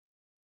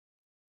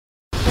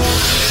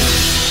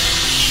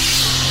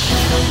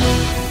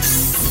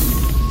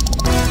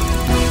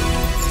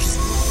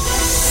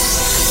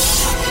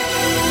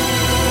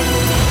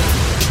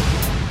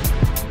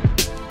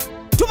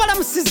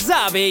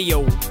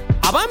abeeyo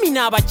abaami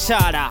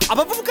n'abakyala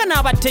abavubuka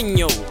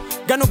n'abatennyo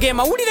gano ge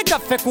mawulire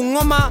gaffe ku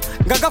ngoma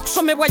nga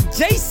gakusomebwa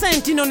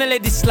Jason Tino ne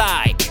Lady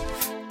Slike.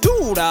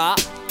 Tuula,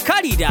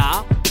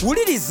 kalira,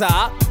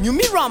 wuliriza,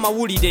 nyumirwa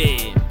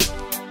amawulire.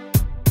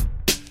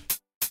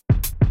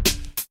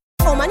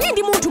 Omanyi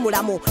ndi muntu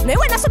mulamu naye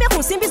we nasomye ku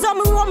nsimbi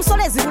z'omuwi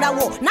w'omusolo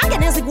ezibulawo nange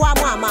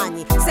nenzigwamu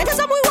amaanyi. Sente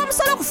z'omuwi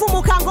w'omusolo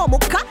okufumuuka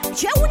ng'omukka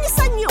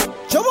kyewuunyisa nnyo.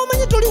 Ky'oba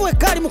omanyi toli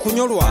wekka ali mu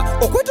kunyolwa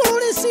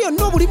okwetooloola ensi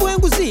yonna obuli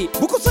bw'enguzi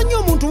bukusa nnyo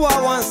omuntu wa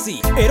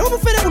wansi era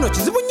obufere buno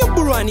kizibu nnyo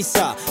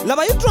bulwanisa.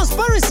 Labayo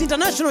Transparency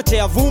International kye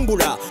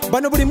yavumbula.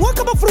 Bano buli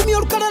mwaka bafulumya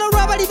olukalala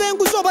lw'abali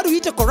b'enguzi oba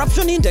luyite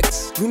Corruption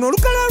Index. Luno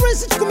olukalala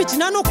lw'ensi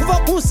 180 okuva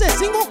ku nsi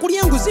esinga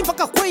okulya enguzi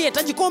mpaka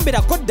kweyeeta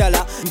gikomberako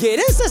ddala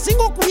ng'era ensi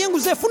esinga okulya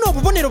enguzi efuna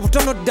obubonero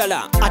butono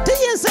ddala. Ate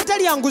yensi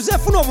etalya nguzi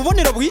efuna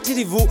obubonero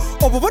buyitirivu.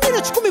 Obubonero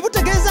 10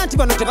 butegeeza nti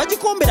bano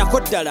tebagikomberako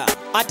ddala.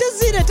 Ate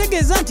ziira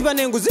etegeeza nti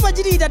bano enguzi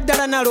bagiriira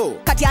ddala nalo.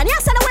 Kati ani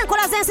asalawo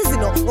enkola z'ensi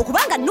zino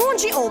okubanga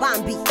nnungi oba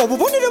mbi?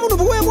 Obubonero buno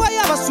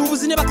buweebwayo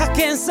abasuubuzi ne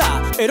bakakensa.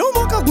 Era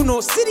omwaka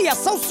guno Syria,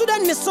 South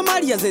Sudan ne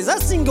Somalia ze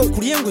zasinga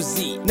okulya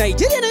enguzi.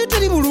 Nigeria nayo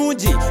teri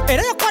bulungi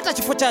era yakwata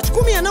kifo kya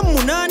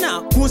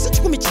 148 ku nsi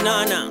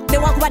 18.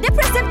 Newankubadde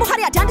President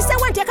Buhari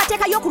atandiseewo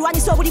enteekateeka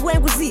y'okulwanyisa obuli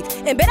bw'enguzi,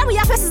 embeera mu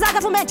yafeesi za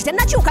gavumenti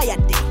tennakyuka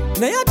yadde.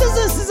 Naye ate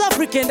z'ensi za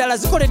Africa endala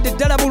zikoledde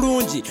ddala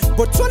bulungi.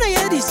 Botswana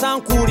yeeriisa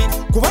nkuuli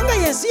kubanga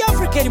y'ensi ya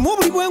Africa erimu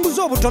obuli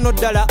bw'enguzi obutono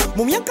ddala.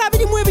 Mu myaka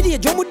 22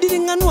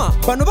 egy'omuddiriŋŋanwa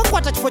bano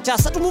bakwata kifo kya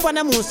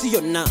 34 mu nsi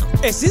yonna.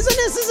 Esinze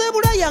n'ensi z'e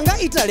Bulaaya nga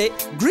Italy,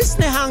 Greece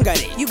ne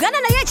Hungary. Uganda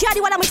naye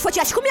ekyali wala mu kifo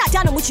kya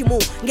 51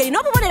 ng'erina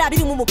obubonero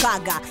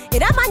 26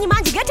 era amaanyi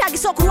mangi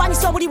geetaagisa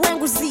okulwanyisa obuli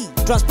bw'enguzi.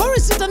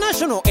 Transparency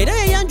International era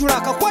yayanjula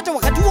akakwata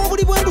wakati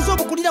w'obuli bw'enguzi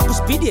obukulira ku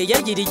sipiidi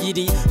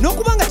ey'egirigiri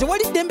n'okubanga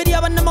tewali ddembe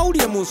lya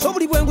bannamawulire mu nsi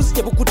obuli bw'enguzi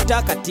gye bukutte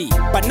akati.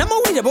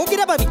 Bannamawulire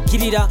boogera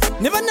babikkirira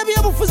ne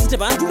bannabyabufuzi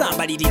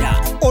tebantulambalirira.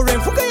 Olwo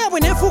enfuga yaabwe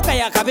n'efuuka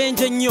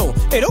yakabenje nnyo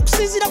era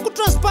okusinziira ku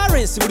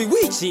Transparency buli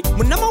wiiki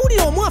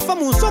munnamawulire omu afa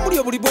mu nsi omuli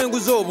obuli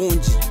bw'enguzi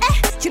obungi.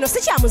 Kino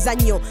si kya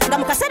muzannyo nga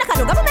mu kaseera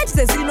kano gavumenti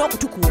ze zirina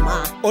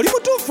okutukuuma. Oli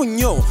mutuufu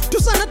nnyo.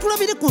 Tusaana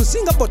tulabire ku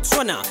nsi nga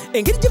Botswana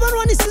engeri gye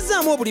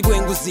balwanisizaamu obuli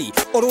bw'enguzi.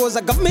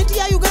 Olowooza gavumenti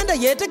ya Uganda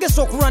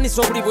yeetegese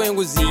okulwanisa obuli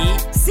bw'enguzi?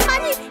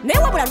 Simanyi naye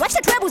wabula lwaki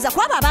tetwebuuza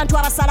ku abo abantu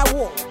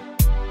abasalawo.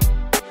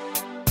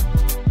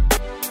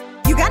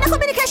 Uganda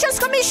Communications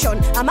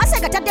Commission amaaso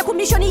agatadde ku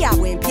missoni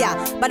yaabwe empya.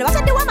 Bano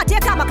bataddewo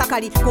amateeka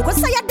amakakali ku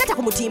nkozesa ya data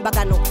ku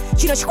mutimbagano.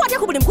 Kino kikwate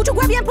ku buli mukutu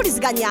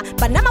gw'ebyempuliziganya,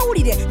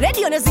 bannamawulire,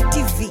 rediyo ne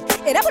zi-TV.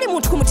 Era buli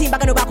muntu ku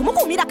mutimbagano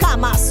baakumukuumirako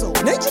amaaso.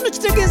 Naye kino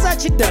kitegeeza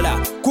ki ddala?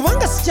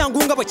 Kubanga si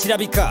kyangu nga bwe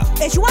kirabika.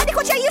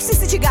 Ekiwandiiko kya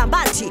UCC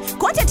kigamba nti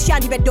kontenti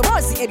kyandiba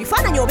eddoboozi,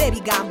 ebifaananyi oba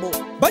ebigambo.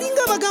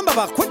 Balinga abagamba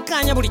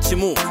bakwekkaanya buli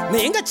kimu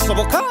naye nga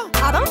kisoboka?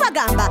 Abamu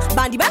bagamba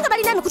bandibanga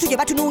balina emikutu gye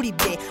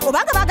batunuulidde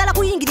obanga baagala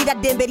kuyingirira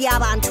ddembe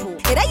ly'abantu.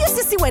 Era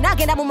UCC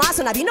wenaagenda mu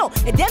maaso na bino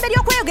eddembe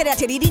ly'okweyogerera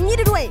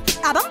teririnnyirirwe.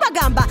 Abamu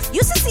bagamba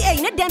UCC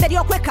erina eddembe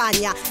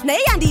ly'okwekkaanya naye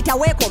yandiyita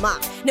weekoma.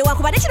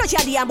 Newankubadde kino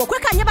kyandiyamba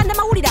okwekkaanya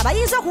bannamawulire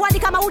abayinza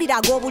okuwandiika amawulire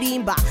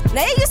ag'obulimba.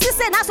 Naye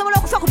UCC enaasobola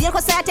okufa ku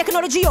by'enkozesa ya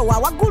tekinologiya owa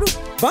waggulu.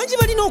 Bangi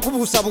balina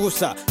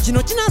okubuusabuusa.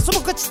 Kino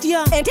kinaasoboka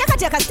kitya?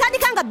 Enteekateeka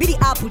zitandika nga 2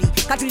 Apuli.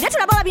 Katulire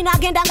tulaba oba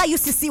binaagenda nga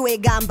UCC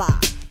weegamba.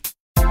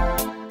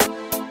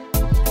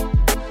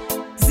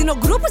 Zino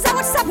grupu za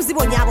WhatsApp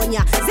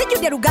zibonyabonya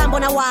zijjudde lugambo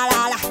na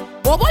waalaala.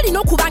 Oba olina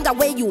okuba nga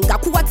weeyunga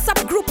ku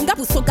WhatsApp group nga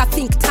Busoga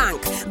Think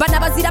Tank. Bano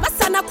abazira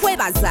basaana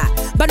kwebaza.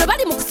 Bano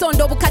bali mu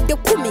kusonda obukadde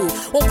 10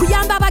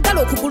 okuyamba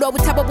abagala okugula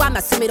obutabo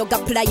bw'amasomero ga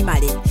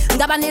primary.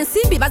 Nga bano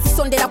ensimbi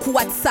bazisondera ku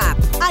WhatsApp.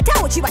 Ate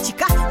awo kiba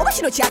kika oba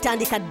kino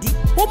kyatandika ddi?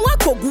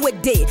 Omwaka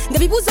oguwedde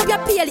ng'ebibuuzo bya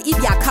PLE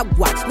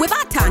byakaggwa we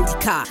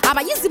baatandika.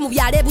 Abayizi mu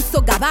byalo e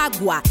Busoga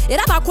baagwa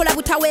era baakola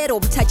butaweera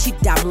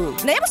obutakiddamu.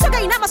 Naye Busoga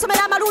alina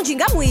amasomero amalungi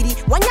nga Mwiri,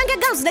 Wanyange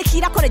Girls ne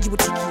Kiira College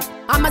Butiki.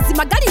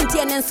 Amazima gali nti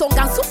eno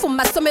ensonga nsufu mu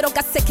masomero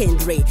ga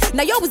secondary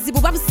naye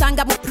obuzibu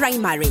babusanga mu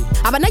primary.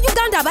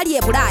 Abannayuganda abali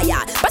e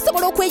Bulaaya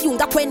basobola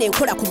okweyunga kweno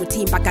enkola ku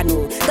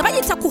mutimbagano nga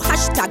bayita ku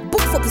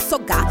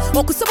 #BookForBusoga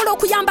okusobola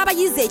okuyamba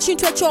abayizi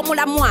ekintu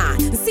eky'omulamwa.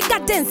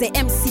 Nsigadde nze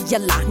MC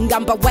Yella nga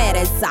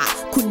mbaweereza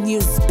ku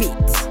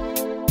NewzBeat.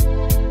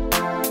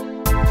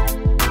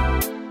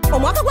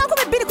 Omwaka gwa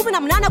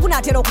 2018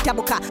 gunaatera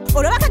okutabuka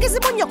olwo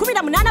bakagezimu nnyo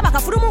 18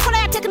 bakafulu mu nkola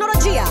ya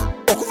tekinologiya.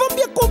 Okuva mu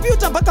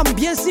bya-kompyuta mpaka mu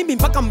by'ensimbi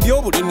mpaka mu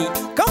by'obulimi,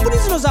 kampuni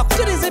zino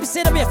zaakutereeza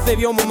ebiseera byaffe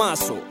eby'omu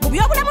maaso. Mu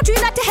by'obulamu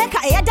tulina Teheka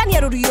eya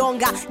Daniel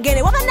Ruyonga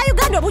ng'ene wa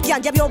bannayuganda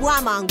obujjanjabi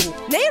obw'amangu.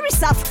 Ne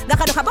Irisaf nga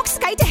kano kabokisi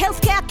kayite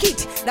healthcare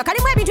kit nga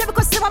kalimu ebintu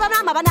ebikozesebwa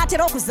bamaama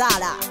banaatera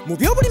okuzaala. Mu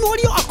by'obulimi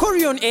waliyo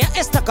Acorion eya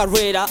Esther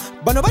Karwera.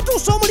 Bano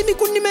batuusa omulimi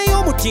ku nnima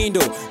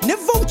ey'omutindo ne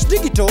Vouch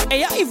Digital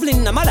eya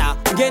Evelyn Namala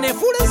ng'ene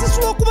efuula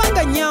ensisula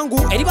okubanga nnyangu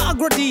eri ba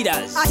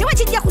agrodealers. Ate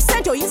wekijja ku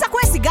ssente oyinza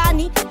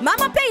kwesigaani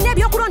Mama Pay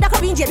n'ebyokulondako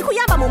bingi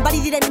ebikuyamba mu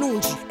mbalirire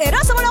ennungi. Era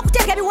osobola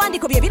okuteeka ebiwandiiko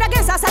ebiwandiiko bye biraga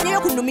ensaasaanya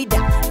y'okunumida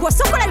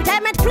kw'osokola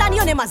retirement plan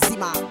yo ne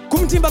mazima. Ku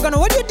mutimbagano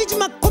waliyo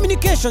Digimark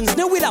Communications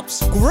ne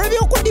Willaps ku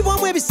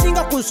lw'ebyokuddibwamu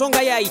ebisinga ku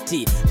nsonga ya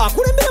IT.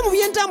 Akulembera mu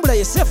by'entambula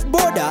ye Safe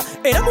Border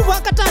era mu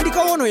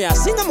bwakatandikawo ono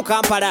yasinga mu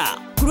Kampala.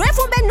 Ku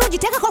lw'enfumba ennungi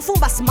teekako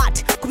Fumba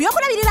Smart ku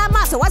by'okulabirira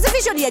amaaso waze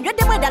vision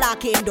yenjweddemu eddala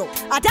akendo.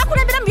 Ate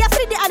akulembera mu bya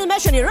 3D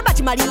animation ye Robert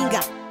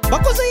Malinga.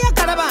 Bakozeyo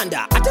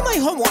akalabanda ate my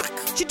homework.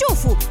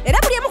 Kituufu era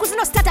buli emu ku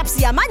zino startups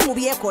y'amaanyi mu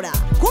byekola.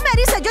 Kuuma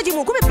eriisa George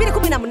mu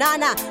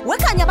 2018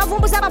 wekkaanya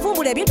abavumbuzi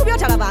abavumbula ebintu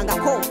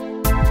by'otalabangako.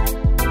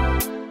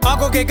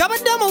 Ago ge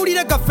gabadde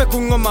amawulire gaffe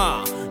ku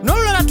ngoma.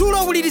 N'olulala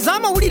tuula owuliriza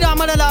amawulire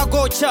amalala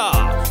agokya.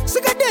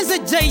 Sigadde nze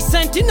Jay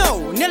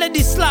Sentino ne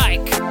Lady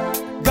Slike.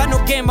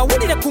 Gano ge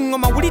mawulire ku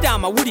ngoma, wulira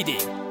amawulire.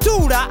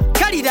 Tuula,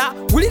 kalira,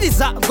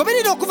 wuliriza,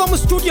 goberera okuva mu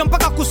studio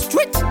mpaka ku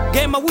street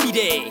ge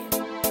mawulire.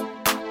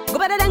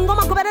 Goberera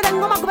engoma, goberera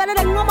engoma,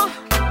 goberera engoma.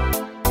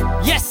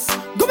 Yes,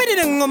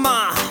 goberera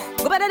engoma.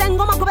 Goberera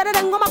engoma, goberera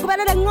engoma,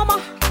 goberera engoma.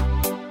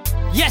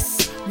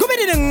 Yes,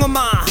 goberera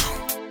engoma.